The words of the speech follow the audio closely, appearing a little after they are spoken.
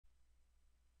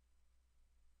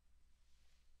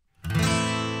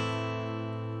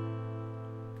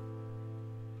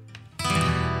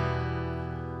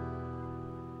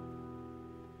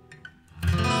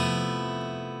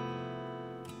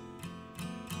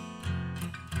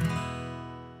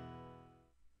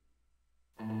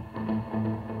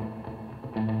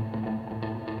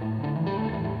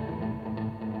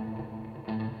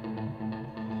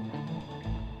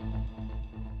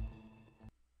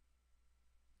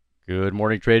Good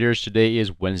morning, traders. Today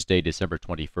is Wednesday, December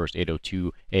 21st,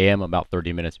 8:02 a.m., about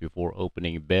 30 minutes before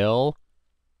opening bell.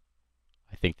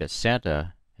 I think that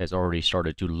Santa has already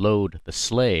started to load the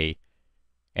sleigh,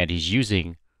 and he's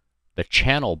using the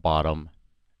channel bottom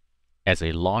as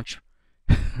a launch,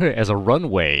 as a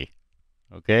runway.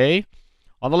 Okay?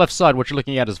 On the left side, what you're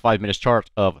looking at is a 5 minutes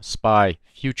chart of SPY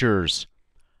futures.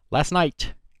 Last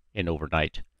night, in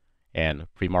overnight and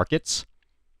pre-markets,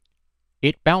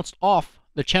 it bounced off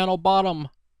the channel bottom,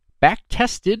 back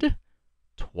tested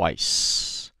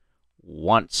twice.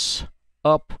 Once,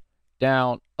 up,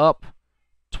 down, up,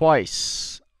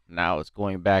 twice. Now it's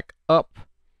going back up.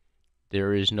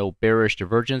 There is no bearish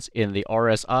divergence in the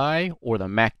RSI or the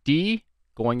MACD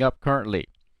going up currently.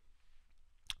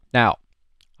 Now,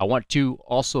 I want to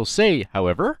also say,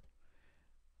 however,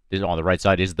 this on the right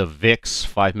side is the VIX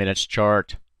 5 minutes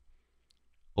chart.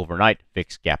 Overnight,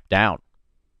 VIX gap down.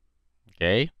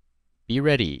 Okay? Be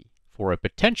ready for a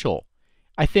potential.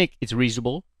 I think it's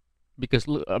reasonable because,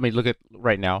 I mean, look at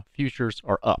right now. Futures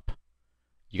are up.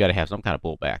 You got to have some kind of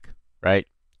pullback, right?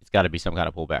 It's got to be some kind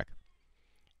of pullback.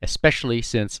 Especially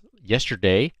since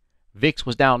yesterday, VIX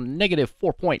was down negative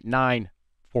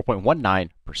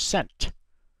 4.19%.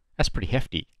 That's pretty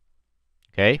hefty.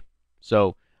 Okay?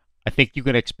 So I think you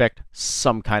can expect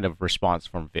some kind of response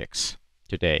from VIX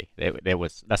today.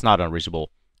 That's not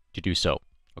unreasonable to do so.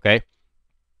 Okay?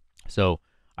 So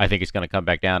I think it's going to come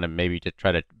back down and maybe to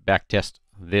try to back test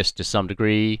this to some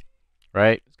degree,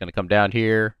 right? It's going to come down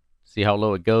here, see how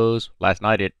low it goes. Last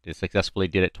night it successfully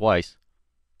did it twice.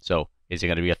 So is it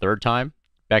going to be a third time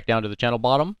back down to the channel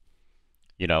bottom?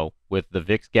 You know, with the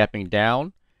VIX gapping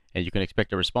down and you can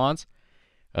expect a response.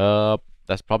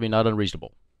 That's probably not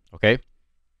unreasonable. Okay?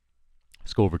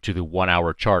 Let's go over to the 1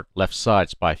 hour chart, left side,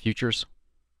 SPY futures.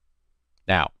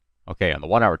 Now, okay, on the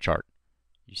 1 hour chart,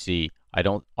 you see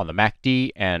on the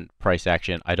MACD and price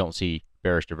action, I don't see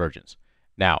bearish divergence.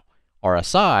 Now,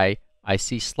 RSI, I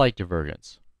see slight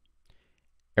divergence.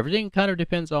 Everything kind of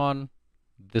depends on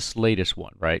this latest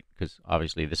one, right? Because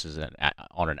obviously this is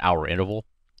on an hour interval,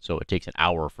 so it takes an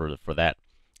hour for that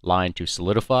line to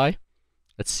solidify.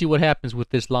 Let's see what happens with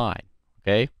this line,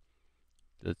 okay?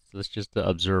 Let's just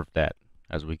observe that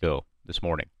as we go this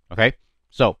morning, okay?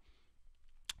 So,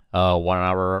 1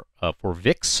 hour for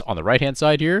VIX on the right-hand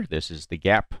side here. This is the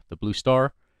gap, the blue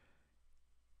star.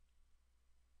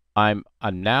 I'm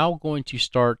now going to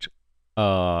start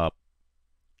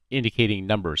indicating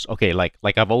numbers. Okay,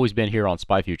 like I've always been here on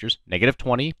SPY futures. Negative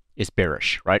 20 is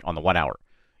bearish, right, on the 1 hour.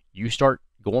 You start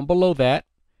going below that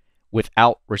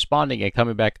without responding and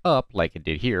coming back up like it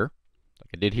did here,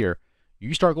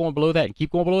 you start going below that and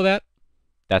keep going below that,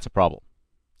 that's a problem.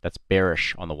 That's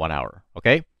bearish on the 1 hour,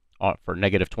 okay? For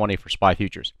negative 20 for SPY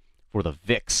futures. For the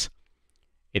VIX,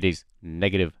 it is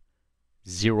negative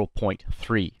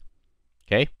 0.3,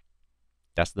 okay?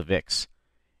 That's the VIX.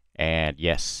 And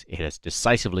yes, it has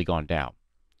decisively gone down.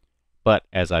 But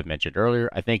as I've mentioned earlier,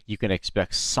 I think you can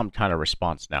expect some kind of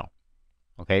response now,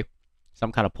 okay?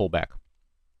 Some kind of pullback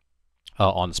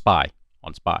on SPY,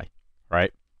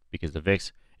 right? Because the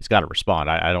VIX, it's got to respond.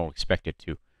 I don't expect it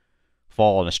to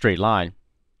fall in a straight line.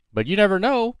 But you never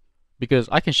know, because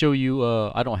I can show you,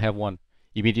 I don't have one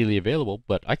immediately available,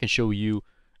 but I can show you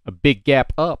a big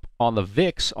gap up on the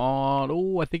VIX on,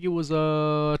 I think it was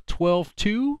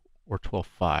 12.2 or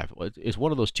 12.5. It's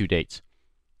one of those two dates.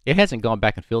 It hasn't gone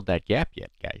back and filled that gap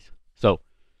yet, guys. So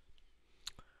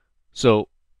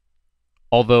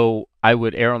although I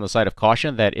would err on the side of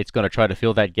caution that it's going to try to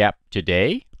fill that gap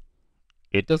today,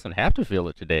 it doesn't have to fill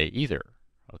it today either,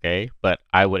 okay? But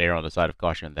I would err on the side of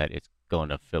caution that it's going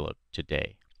to fill it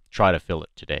today. Try to fill it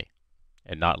today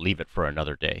and not leave it for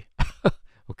another day.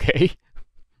 Okay?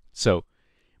 So,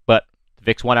 but the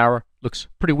VIX 1 hour looks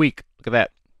pretty weak. Look at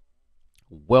that.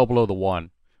 Well below the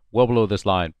 1, well below this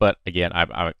line. But again,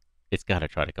 it's got to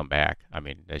try to come back. I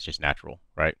mean, it's just natural,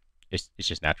 right? It's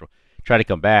just natural. Try to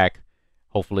come back,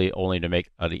 hopefully only to make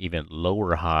an even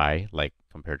lower high, like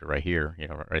compared to right here, you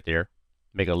know, right there.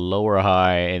 Make a lower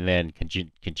high and then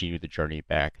continue the journey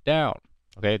back down.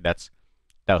 Okay, that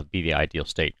would be the ideal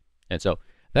state. And so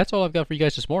that's all I've got for you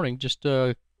guys this morning. Just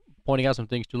pointing out some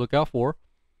things to look out for.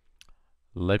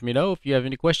 Let me know if you have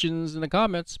any questions in the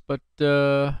comments. But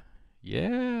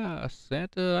yeah,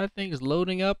 Santa, I think, is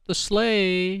loading up the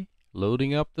sleigh. Let's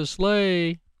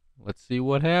see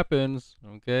what happens.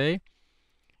 Okay,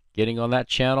 getting on that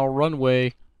channel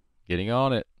runway, getting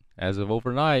on it as of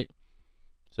overnight.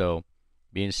 So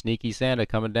being sneaky Santa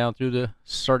coming down through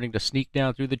starting to sneak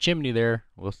down through the chimney there.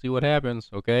 We'll see what happens,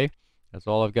 okay? That's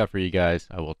all I've got for you guys.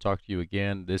 I will talk to you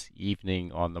again this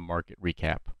evening on the market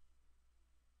recap.